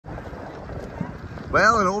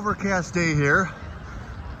Well, an overcast day here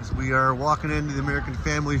as we are walking into the American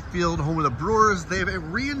Family Field, home of the Brewers. They've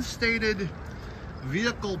reinstated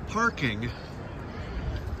vehicle parking.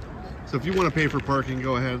 So if you want to pay for parking,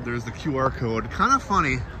 go ahead. There's the QR code. Kind of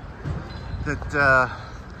funny that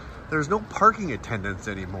there's no parking attendants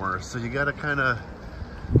anymore. So you got to kind of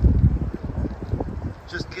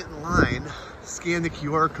just get in line, scan the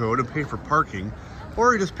QR code and pay for parking,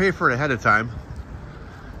 or you just pay for it ahead of time.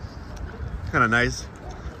 Kind of nice.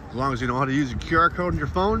 As long as you know how to use your QR code on your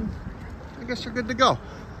phone, I guess you're good to go.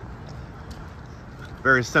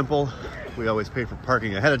 Very simple. We always pay for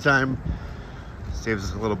parking ahead of time. Saves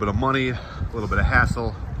us a little bit of money, a little bit of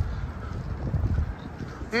hassle.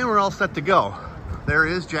 And we're all set to go. There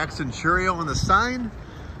is Jackson Churio on the sign.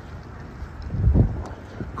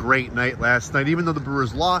 Great night last night. Even though the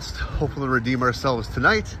Brewers lost, hopefully redeem ourselves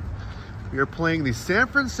tonight. We are playing the San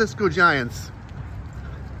Francisco Giants.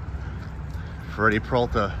 Freddie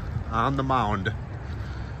Peralta on the mound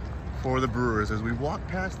for the Brewers. As we walk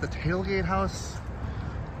past the tailgate house,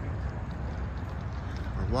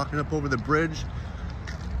 we're walking up over the bridge.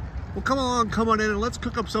 Well, come on in and let's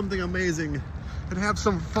cook up something amazing and have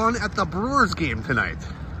some fun at the Brewers game tonight.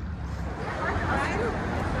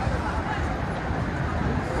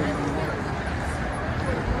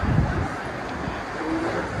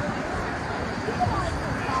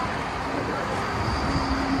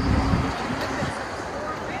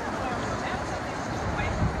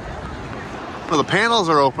 Well, the panels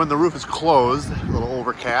are open, the roof is closed, a little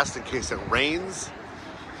overcast in case it rains.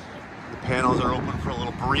 The panels are open for a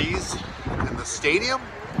little breeze in the stadium.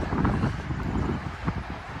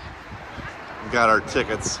 We got our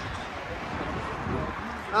tickets.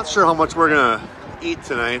 Not sure how much we're gonna eat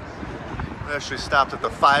tonight. We actually stopped at the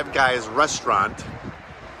Five Guys restaurant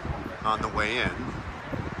on the way in.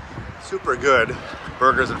 Super good,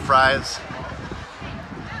 burgers and fries.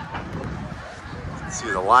 You can see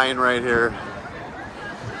the line right here.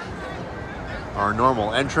 Our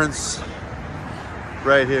normal entrance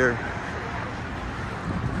right here.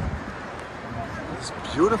 This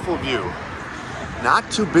beautiful view. Not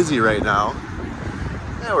too busy right now.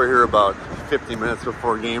 Yeah, we're here about 50 minutes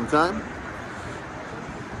before game time.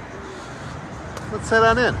 Let's head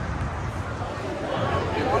on in.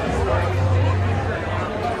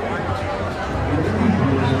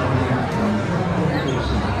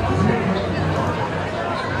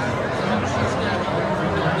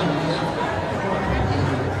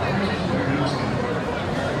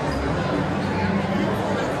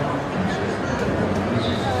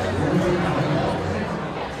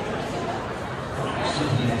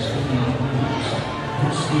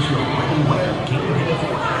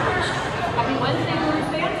 Happy Wednesday, Brewers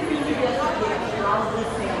fans. Please be advised that the Raleigh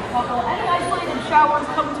Stadium couple and isolated showers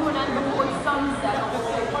come to an end before sunset. We'll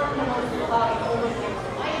say partly most cloudy over here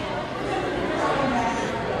tonight.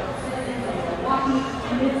 Milwaukee,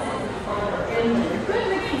 mid-season in good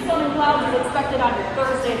mix of sun and clouds is expected on your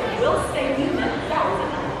Thursday. It will stay humid. Showers at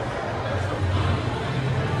night.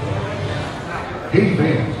 Hey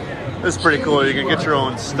fans. This is pretty cool. You can get your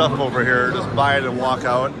own stuff over here. Just buy it and walk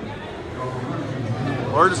out.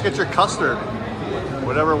 Or just get your custard.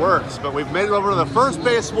 Whatever works. But we've made it over to the first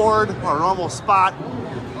base ward, our normal spot.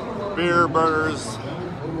 Beer, burgers,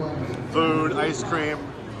 food, ice cream.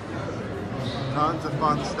 Tons of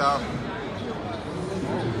fun stuff.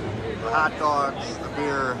 The hot dogs, the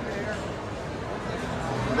beer.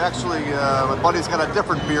 We've actually, my buddy's got a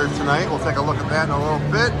different beer tonight. We'll take a look at that in a little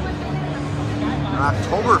bit. An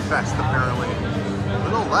Oktoberfest, apparently. A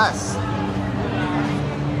little less.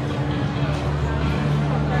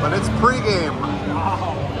 But it's pregame.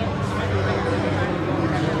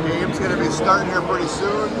 Game's going to be starting here pretty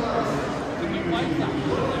soon.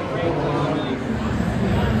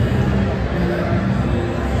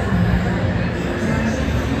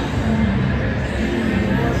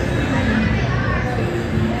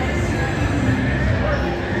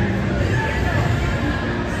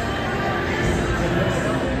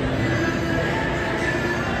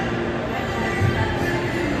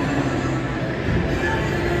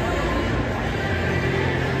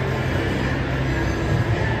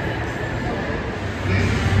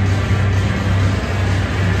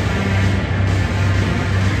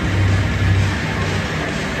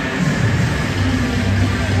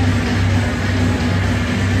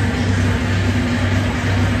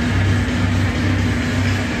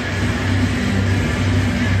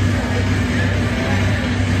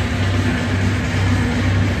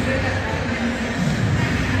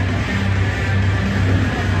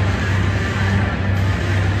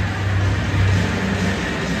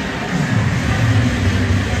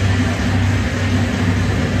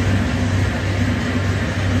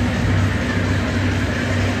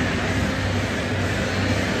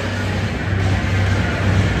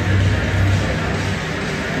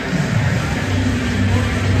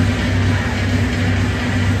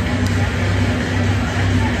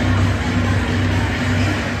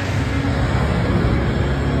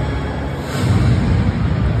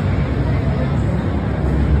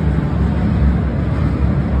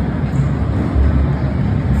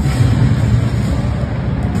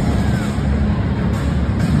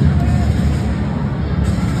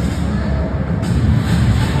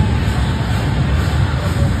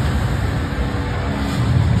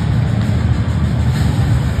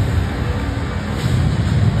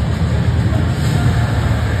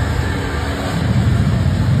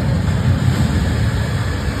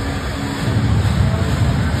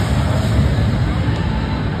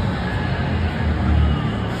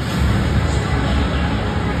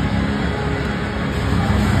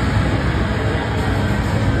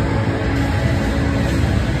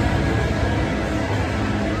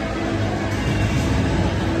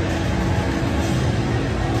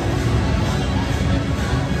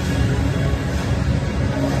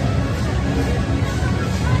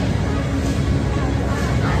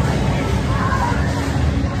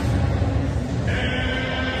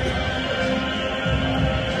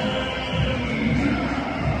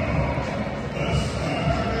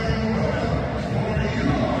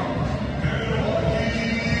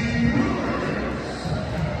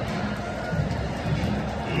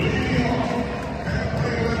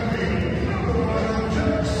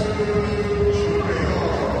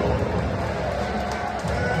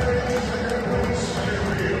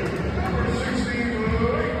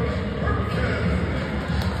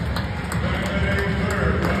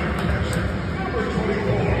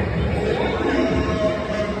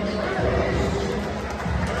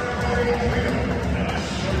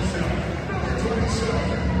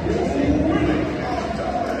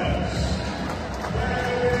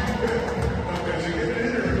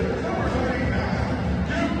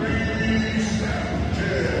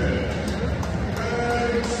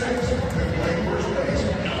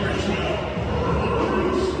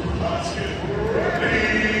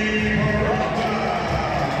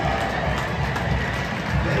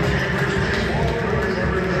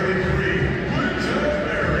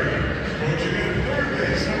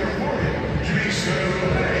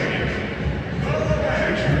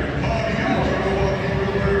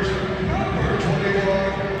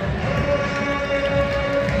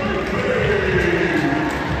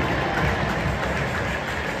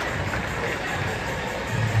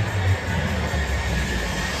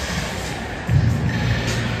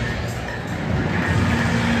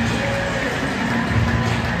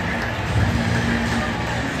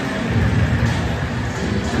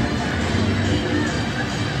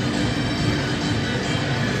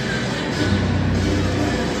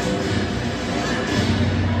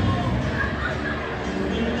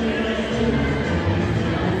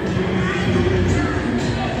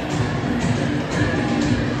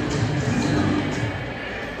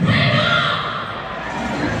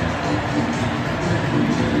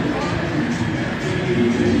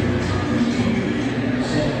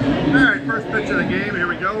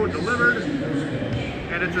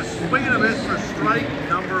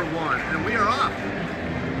 number 1, and we are off.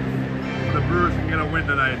 The Brewers can get a win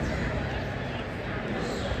tonight.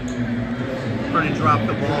 Already dropped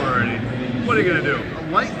the ball already. What are you gonna do? A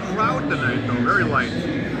light crowd tonight, though, very light.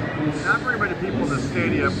 Not very many people in the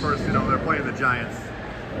stadium. Of course, you know they're playing the Giants.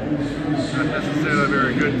 Not necessarily a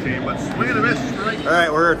very good team, but swing and a miss. Strike. All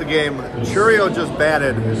right, we're at the game. Churio just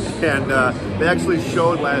batted, and they actually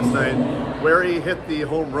showed last night where he hit the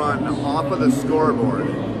home run off of the scoreboard.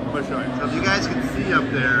 I'm gonna show you. So if you guys can see up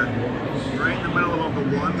there, right in the middle of the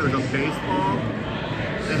 1, there's a baseball.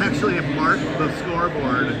 They actually marked the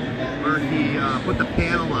scoreboard where he put the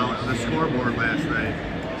panel out of the scoreboard last night.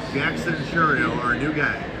 Jackson Churio, our new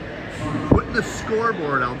guy, putting the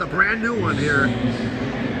scoreboard out, the brand new one here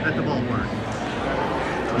at the ballpark.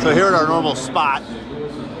 So here at our normal spot, you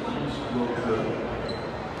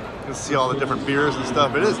can see all the different beers and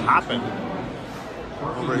stuff. It is hopping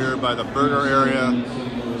over here by the burger area.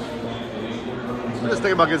 I'm just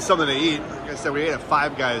thinking about getting something to eat. Like I said, we ate at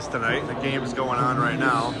Five Guys tonight. The game's going on right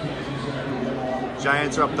now.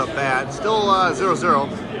 Giants are up to bat. Still 0-0.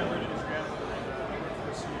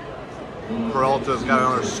 Peralta's got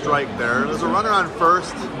another strike there. There's a runner on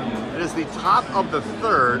first. It is the top of the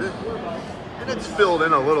 3rd. And it's filled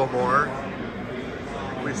in a little more.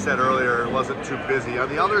 We said earlier it wasn't too busy. On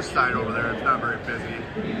the other side over there, it's not very busy.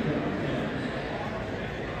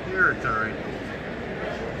 Here it's alright.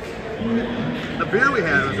 The beer we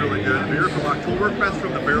had was really good. The beer from Oktoberfest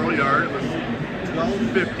from the Barrel Yard. It was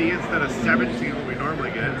 $12.50 instead of $17 what we normally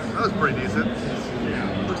get. That was pretty decent.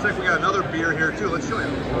 Looks like we got another beer here too. Let's show you.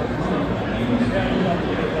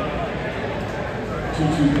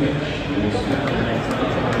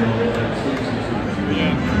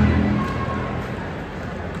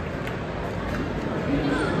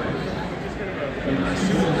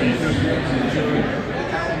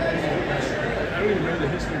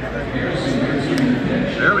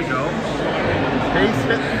 There we go. Pace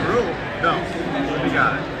it through. No, we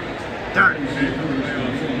got it. Darn it.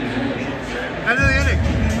 End of the inning.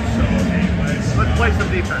 Let's play some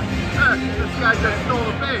defense. This guy just stole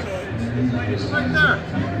the base. Right there.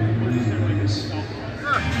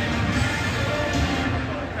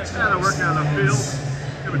 Yeah, they're working on the field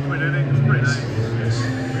in between innings. It's pretty nice.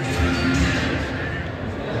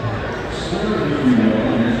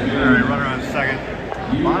 All right, runner on second.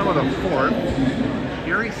 Bottom of the 4th.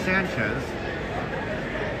 Gary Sanchez.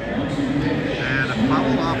 And a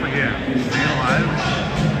foul off again. Staying alive.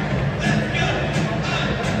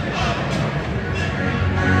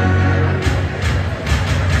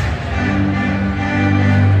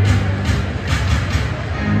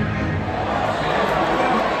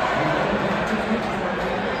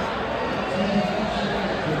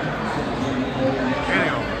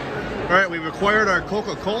 All right, we've acquired our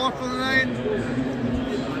Coca-Cola for the night.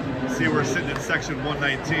 See, we're sitting in section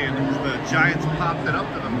 119. The Giants popped it up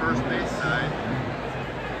to the first base side.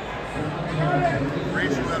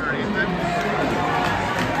 Races underneath it.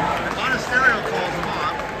 Monasterio calls them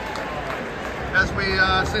off as we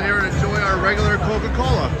sit here and enjoy our regular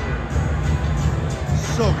Coca-Cola.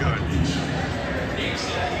 So good.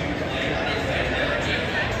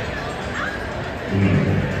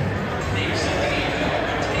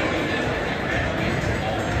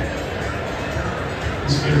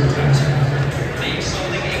 Name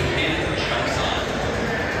something a kid jumps on.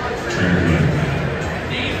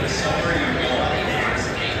 Name the summer you go on an ice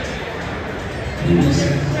skate.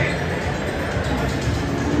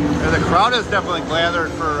 And the crowd is definitely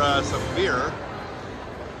gathered for some beer.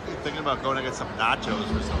 I'm thinking about going to get some nachos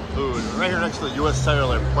or some food. Right here next to the U.S.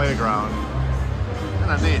 Cellular Playground.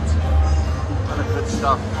 Kind of neat. Kind of good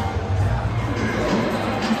stuff.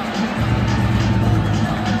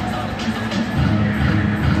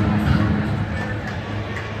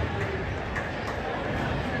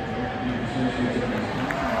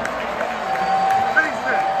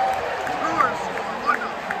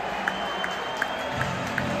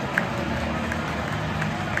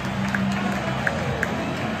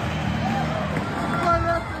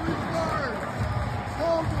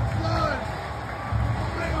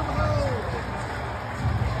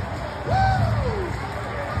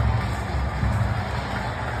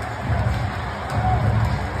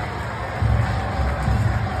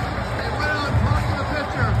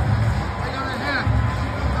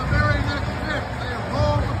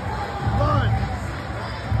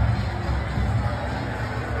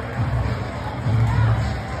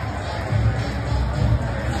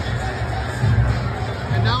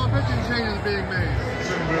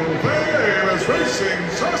 Racing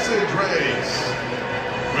Sausage Race.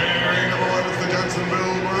 Winning number 1 is the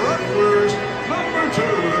Johnsonville Bratwurst. Number 2,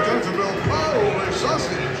 the Johnsonville Polish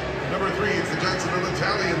Sausage. Number 3 is the Johnsonville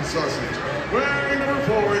Italian sausage. Wearing number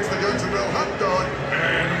 4, it's the Johnsonville hot dog.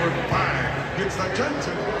 And number 5, it's the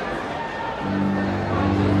Johnson.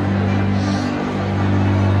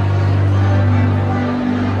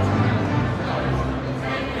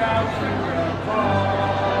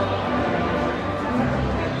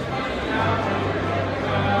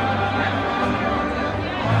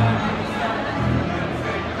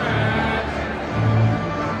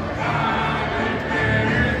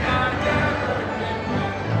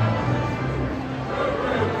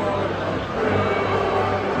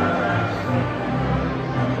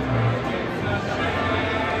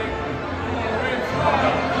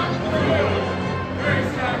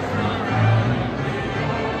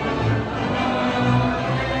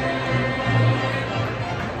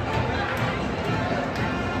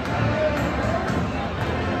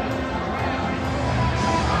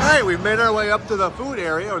 Hey, we've made our way up to the food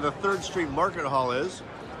area, or the 3rd Street Market Hall is.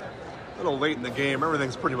 A little late in the game,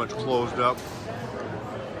 everything's pretty much closed up.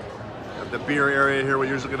 Got the beer area here, we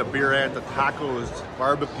usually get a beer at the Tacos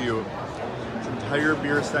Barbecue. This entire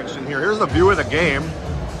beer section here. Here's the view of the game.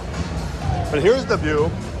 But here's the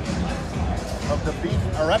view of the beef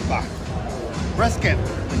arepa. Brisket,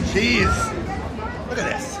 the cheese. Look at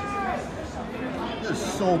this. This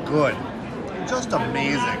is so good. Just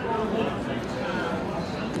amazing.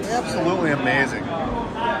 Absolutely amazing.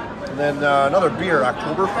 And then another beer,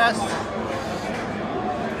 Oktoberfest.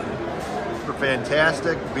 For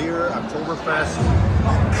fantastic beer, Oktoberfest.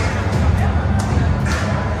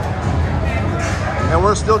 And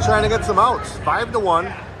we're still trying to get some outs.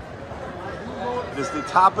 5-1. It is the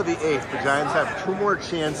top of the 8th. The Giants have 2 more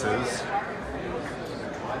chances.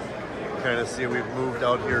 Kind of see we've moved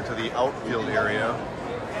out here to the outfield area.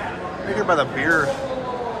 Right here by the beer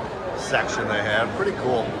section they have. Pretty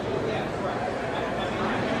cool.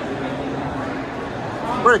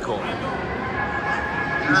 Pretty cool.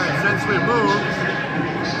 Alright, since we moved,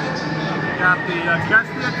 we got the guess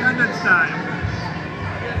the attendance time.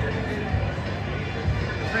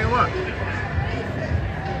 Let's take a look.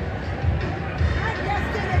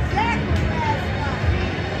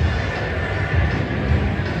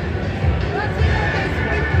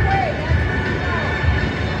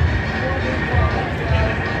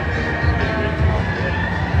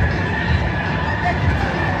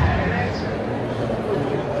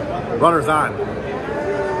 Runners on.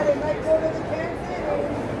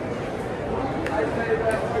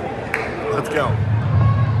 Let's go.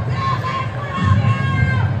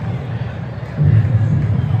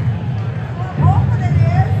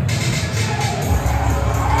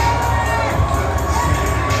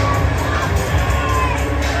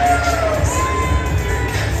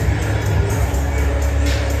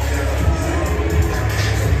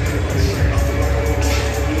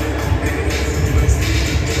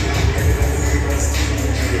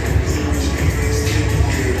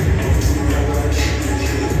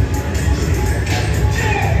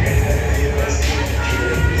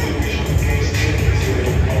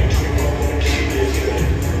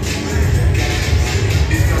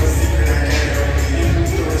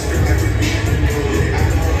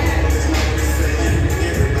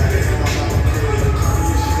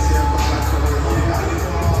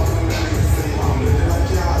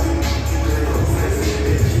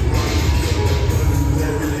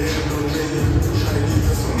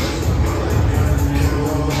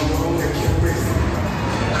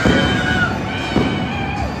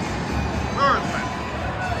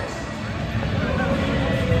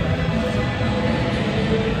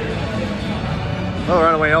 Well,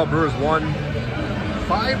 right away, Brewers won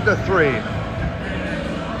 5-3.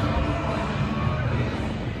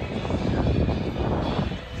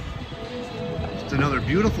 Just another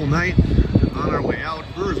beautiful night on our way out.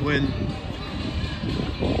 Brewers win.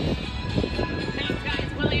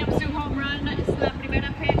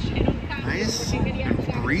 Nice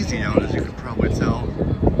and breezy out, as you could probably tell.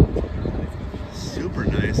 Super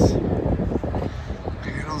nice.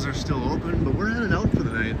 Panels are still open, but we're heading out for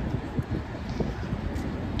the night.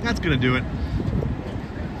 That's gonna do it.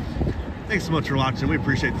 Thanks so much for watching. We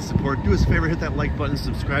appreciate the support. Do us a favor, hit that like button,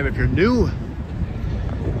 subscribe if you're new.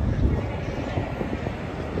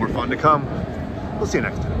 More fun to come. We'll see you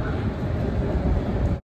next time.